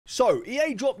So,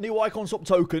 EA dropped new Icon Swap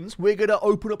tokens. We're going to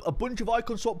open up a bunch of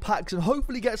Icon Swap packs and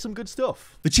hopefully get some good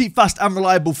stuff. For cheap, fast and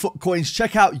reliable foot coins,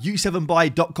 check out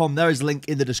Itshaber.com. There is a link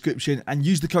in the description and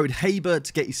use the code HABER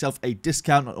to get yourself a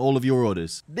discount on all of your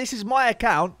orders. This is my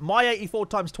account, my 84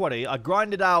 times 20. I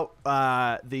grinded out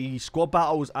the squad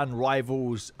battles and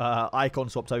rivals Icon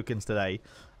Swap tokens today.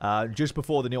 Just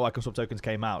before the new Icon Swap tokens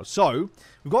came out. So,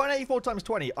 we've got an 84 times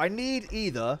 20. I need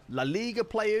either La Liga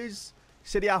players,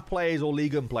 City A players, or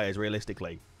Liga players,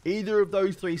 realistically. Either of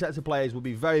those three sets of players would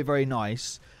be very, very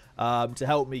nice to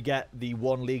help me get the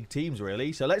one league teams,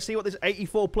 really. So, let's see what this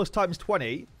 84 plus times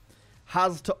 20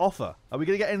 has to offer. Are we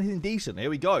going to get anything decent?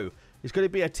 Here we go. It's going to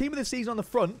be a team of the season on the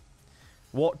front.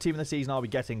 What team of the season are we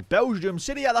getting? Belgium,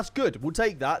 City, yeah, that's good. We'll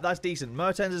take that. That's decent.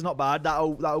 Mertens is not bad.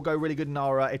 That'll go really good in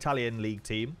our Italian league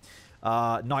team.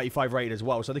 95 rated as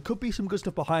well. So there could be some good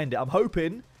stuff behind it. I'm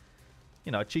hoping,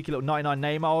 you know, a cheeky little 99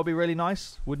 Neymar would be really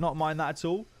nice. Would not mind that at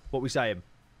all. What are we saying?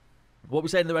 What are we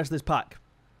saying in the rest of this pack?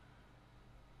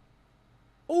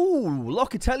 Ooh,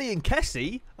 Locatelli and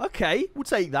Kessie. Okay, we'll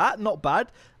take that. Not bad.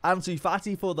 Ansu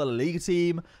Fati for the Liga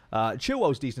team.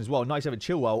 Chilwell's decent as well. 97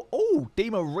 Chilwell. Oh, Di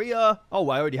Maria. Oh,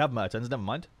 I already have Mertens. Never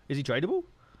mind. Is he tradable?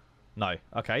 No.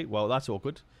 Okay, well, that's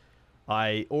awkward.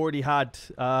 I already had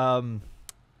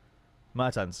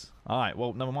Mertens. All right,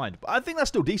 well, never mind. But I think that's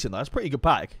still decent, though. That's a pretty good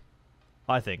pack,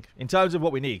 I think, in terms of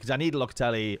what we need. Because I need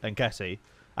Locatelli and Kessie.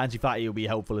 Ansu Fati will be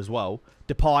helpful as well.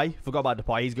 Depay. Forgot about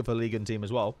Depay. He's good for the Liga team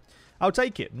as well. I'll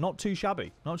take it. Not too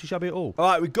shabby. Not too shabby at all. All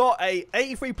right, we've got a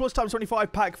 83 plus times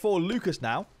 25 pack for Lucas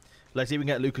now. Let's see if we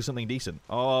can get Lucas something decent.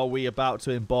 Are we about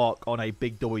to embark on a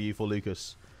big W for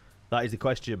Lucas? That is the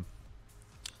question.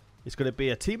 It's going to be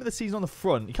a team of the season on the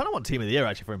front. You kind of want team of the year,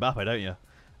 actually, for Mbappe, don't you?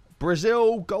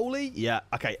 Brazil goalie? Yeah.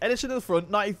 Okay, Edison in the front.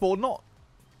 94. Not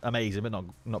amazing, but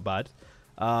not bad.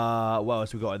 What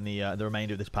else have we got in the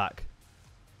remainder of this pack?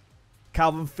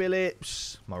 Calvin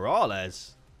Phillips.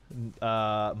 Morales.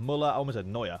 Muller, I almost said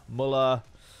Neuer. Muller.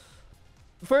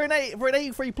 For an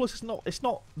 83 plus, it's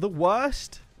not the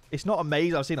worst. It's not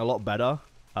amazing. I've seen a lot better.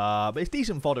 But it's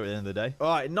decent fodder at the end of the day. All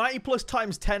right, 90 plus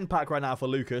times 10 pack right now for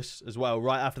Lucas as well,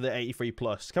 right after the 83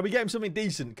 plus. Can we get him something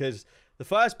decent? Because the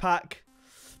first pack,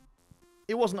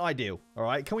 it wasn't ideal. All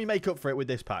right, can we make up for it with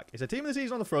this pack? It's a team of the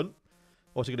season on the front.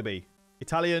 What's it going to be?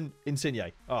 Italian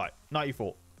Insigne. All right,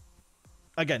 94.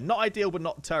 Again, not ideal, but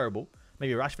not terrible.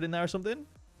 Maybe a Rashford in there or something.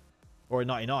 Or a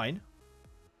 99.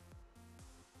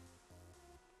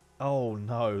 Oh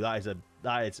no, that is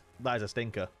a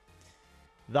stinker.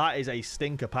 That is a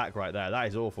stinker pack right there. That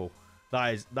is awful.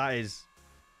 That is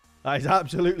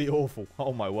absolutely awful.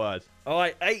 Oh my word. All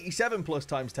right, 87 plus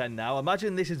times 10 now.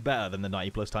 Imagine this is better than the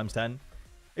 90 plus times 10.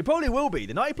 It probably will be.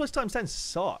 The 90 plus times 10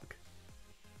 suck.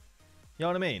 You know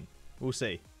what I mean? We'll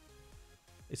see.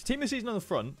 It's team of the season on the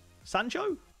front.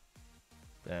 Sancho?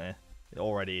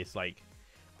 Already it's like...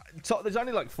 There's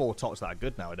only like 4 tots that are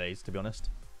good nowadays, to be honest.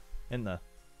 In there.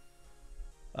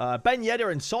 Ben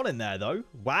Yedder and Son in there, though.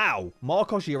 Wow.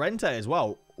 Marcos Llorente as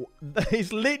well.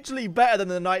 He's literally better than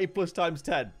the 90 plus times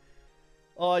 10.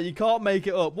 Oh, you can't make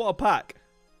it up. What a pack.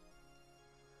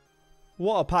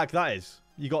 What a pack that is.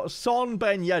 You got Son,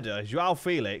 Ben Yedder, Joao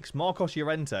Felix, Marcos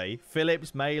Llorente,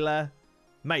 Phillips, Mailer.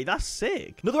 Mate, that's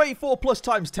sick. Another 84 plus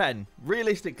times 10.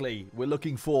 Realistically, we're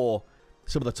looking for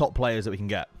some of the top players that we can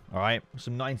get. All right,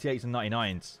 some 98s and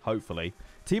 99s, hopefully.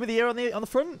 Team of the year on the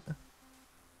front?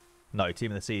 No,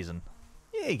 team of the season.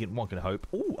 Yeah, one can hope.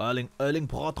 Oh, Erling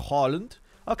Braut Haaland.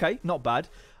 Okay, not bad.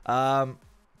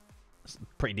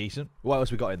 Pretty decent. What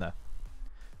else we got in there?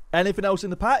 Anything else in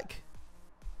the pack?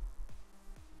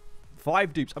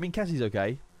 5 dupes. I mean, Kessie's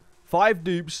okay. 5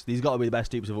 dupes. These got to be the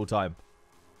best dupes of all time.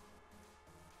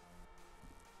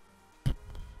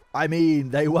 I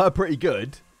mean, they were pretty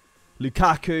good.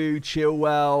 Lukaku,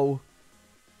 Chilwell.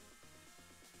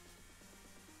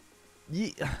 Yeah.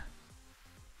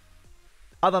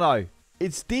 I don't know.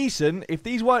 It's decent. If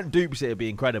these weren't dupes, it would be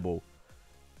incredible.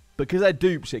 Because they're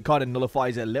dupes, it kind of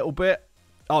nullifies it a little bit.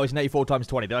 Oh, it's an 84 times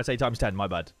 20. Did I say times 10? My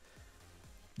bad.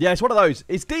 Yeah, it's one of those.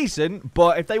 It's decent,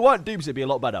 but if they weren't dupes, it'd be a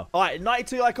lot better. All right,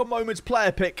 92 Icon Moments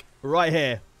player pick right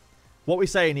here. What we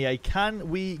saying here? Can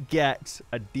we get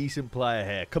a decent player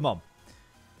here? Come on.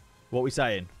 What we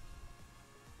saying?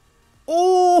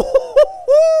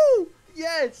 Oh,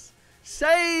 yes.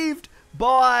 Saved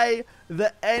by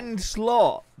the end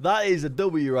slot. That is a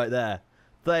W right there.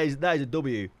 That is a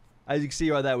W. As you can see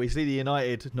right there, we see the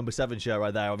United number 7 shirt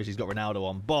right there. Obviously, he's got Ronaldo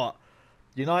on. But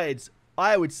United's,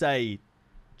 I would say,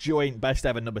 joint best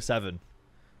ever number 7.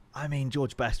 I mean,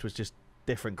 George Best was just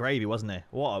different gravy, wasn't he?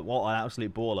 What an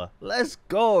absolute baller. Let's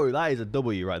go. That is a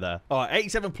W right there. All right,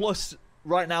 87 plus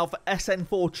right now for SN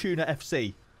Fortuna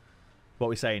FC. What are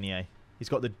we saying, EA? He's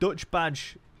got the Dutch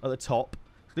badge at the top.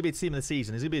 It's going to be a team of the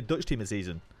season. Is it going to be a Dutch team of the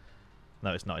season? No,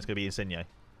 it's not. It's going to be Insigne.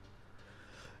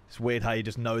 It's weird how you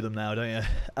just know them now, don't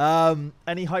you?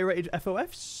 Any high-rated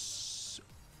FOFs?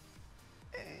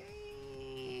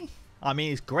 I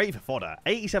mean, it's great for fodder.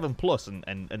 87 plus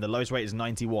and the lowest rate is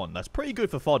 91. That's pretty good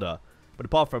for fodder. But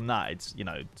apart from that, it's, you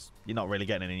know, you're not really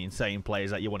getting any insane players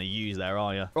that you want to use there,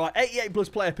 are you? Right, 88 plus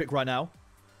player pick right now.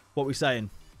 What are we saying?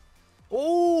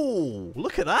 Oh,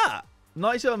 look at that.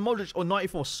 97 Modric or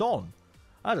 94 Son.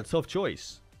 That's a tough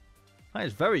choice. That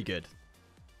is very good.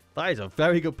 That is a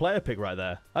very good player pick right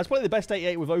there. That's probably the best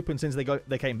 88 we've opened since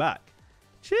they came back.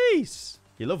 Jeez.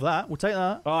 You love that. We'll take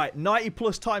that. All right, 90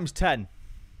 plus times 10.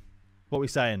 What are we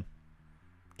saying?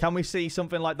 Can we see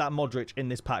something like that Modric in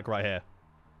this pack right here?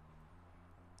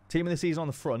 Team of the season on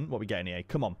the front. What are we getting here?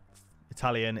 Come on.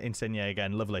 Italian, Insigne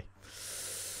again. Lovely.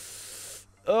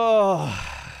 Oh,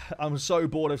 I'm so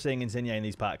bored of seeing Insigne in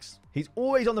these packs. He's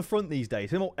always on the front these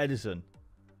days. Him or Edison.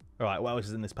 All right, what else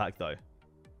is in this pack, though?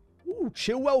 Ooh,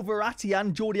 Chilwell, Verratti,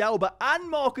 and Jordi Alba, and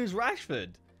Marcus Rashford.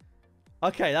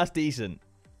 Okay, that's decent.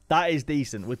 That is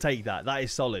decent. We'll take that. That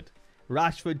is solid.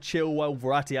 Rashford, Chilwell,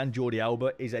 Verratti, and Jordi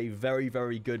Alba is a very,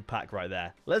 very good pack right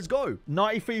there. Let's go.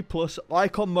 93 plus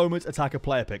icon moment attacker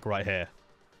player pick right here.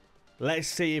 Let's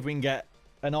see if we can get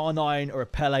an R9 or a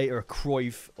Pele or a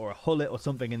Cruyff or a Hullet or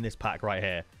something in this pack right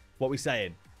here. What are we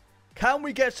saying? Can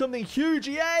we get something huge,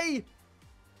 EA?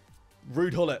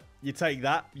 Rude Hullet. You take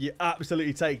that. You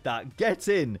absolutely take that. Get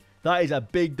in. That is a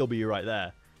big W right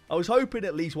there. I was hoping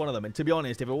at least one of them. And to be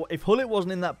honest, if Hullet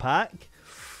wasn't in that pack,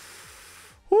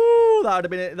 whoo, that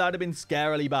would have been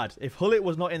scarily bad. If Hullet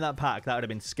was not in that pack, that would have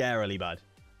been scarily bad.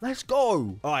 Let's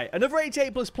go. All right, another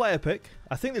 88 plus player pick.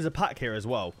 I think there's a pack here as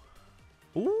well.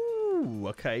 Ooh,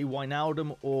 okay.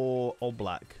 Wijnaldum or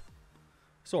Oblak.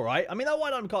 It's all right. I mean, that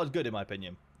Wijnaldum card is good in my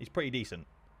opinion. He's pretty decent.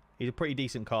 He's a pretty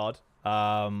decent card.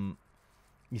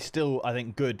 He's still, I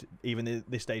think, good even at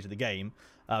this stage of the game.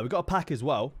 We've got a pack as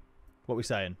well. What are we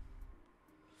saying?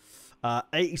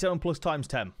 87 plus times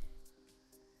 10.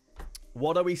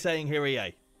 What are we saying here,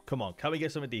 EA? Come on, can we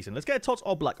get something decent? Let's get a Tots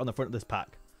Oblak on the front of this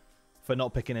pack for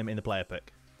not picking him in the player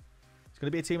pick. It's going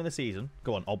to be a team of the season.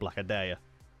 Go on, Oblak, I dare you.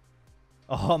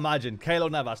 Oh, imagine. Keylor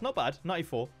Navas. Not bad.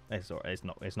 94. It's all right.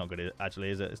 It's not good, actually,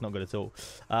 is it? It's not good at all.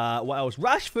 What else?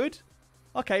 Rashford.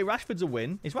 Okay, Rashford's a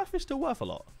win. Is Rashford still worth a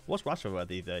lot? What's Rashford worth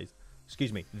these days?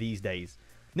 Excuse me, these days.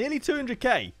 Nearly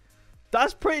 200k.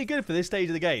 That's pretty good for this stage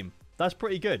of the game. That's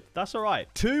pretty good. That's all right.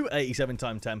 2 87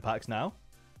 times 10 packs now.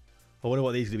 I wonder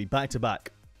what these are going to be back to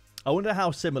back. I wonder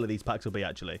how similar these packs will be,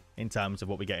 actually, in terms of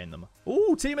what we get in them.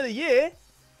 Ooh, team of the year.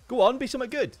 Go on, be something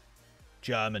good.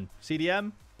 German.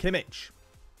 CDM. Kimmich.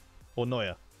 Or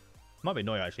Neuer. Might be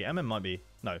Neuer, actually. MM might be...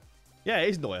 No. Yeah, it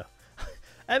is Neuer.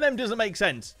 MM doesn't make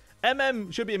sense.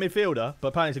 MM should be a midfielder, but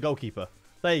apparently it's a goalkeeper.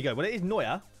 There you go. Well, it is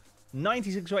Neuer.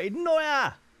 96 rated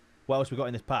Neuer. What else we got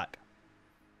in this pack?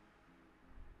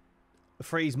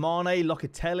 Freeze, Mane,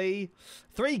 Locatelli.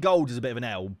 3 golds is a bit of an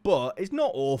L, but it's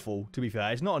not awful, to be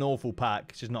fair. It's not an awful pack.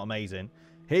 It's just not amazing.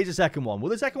 Here's the second one. Will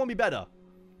the second one be better?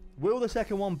 Will the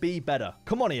second one be better?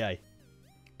 Come on, EA.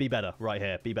 Be better. Right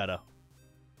here. Be better.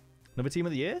 Another team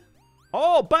of the year?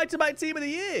 Oh, back-to-back team of the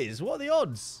years. What are the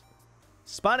odds?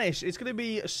 Spanish. It's going to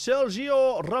be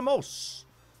Sergio Ramos.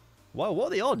 Wow, what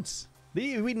are the odds?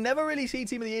 We never really see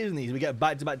team of the years in these. We get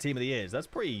back-to-back team of the years. That's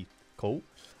pretty cool.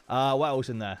 What else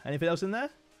in there? Anything else in there?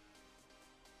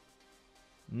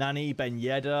 Nani, Ben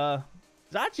Yedder.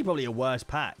 It's actually probably a worse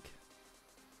pack.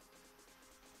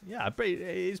 Yeah,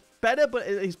 it's better, but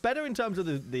it's better in terms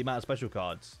of the amount of special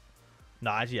cards.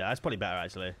 No, actually, yeah, that's probably better,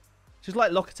 actually. Just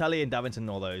like Locatelli and Davinson and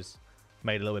all those.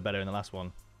 Made a little bit better in the last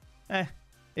one.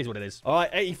 Is what it is. All right,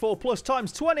 84 plus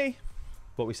times 20.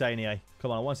 What are we saying, EA?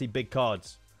 Come on, I want to see big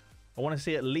cards. I want to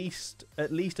see at least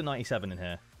a 97 in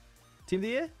here. Team of the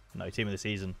year? No, team of the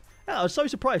season. Yeah, I was so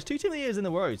surprised. 2 team of the years in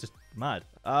the row. It's just mad.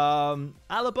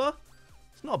 Alaba.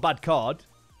 It's not a bad card.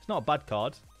 It's not a bad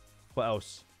card. What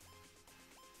else?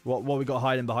 What we got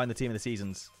hiding behind the team of the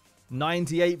seasons?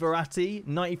 98 Verratti.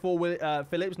 94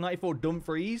 Phillips. 94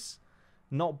 Dumfries.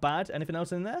 Not bad. Anything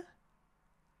else in there?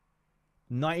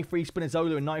 93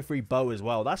 Spinazzola and 93 Bow as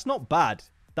well. That's not bad.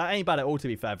 That ain't bad at all, to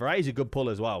be fair. Verratti's a good pull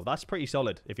as well. That's pretty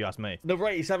solid, if you ask me. Another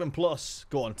 87 plus.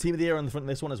 Go on. Team of the year on the front of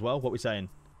this one as well. What are we saying?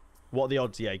 What are the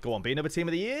odds? Yeah, go on. Be another team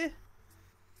of the year?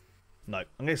 No.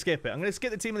 I'm going to skip it. I'm going to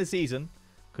skip the team of the season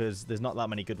because there's not that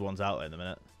many good ones out there at the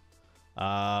minute.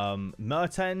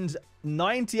 Mertens,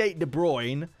 98 De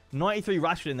Bruyne, 93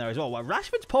 Rashford in there as well. Well,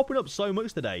 Rashford's popping up so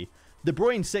much today. De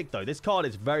Bruyne's sick, though. This card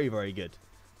is very, very good.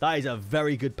 That is a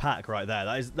very good pack right there.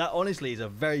 That honestly is a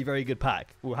very, very good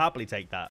pack. We'll happily take that.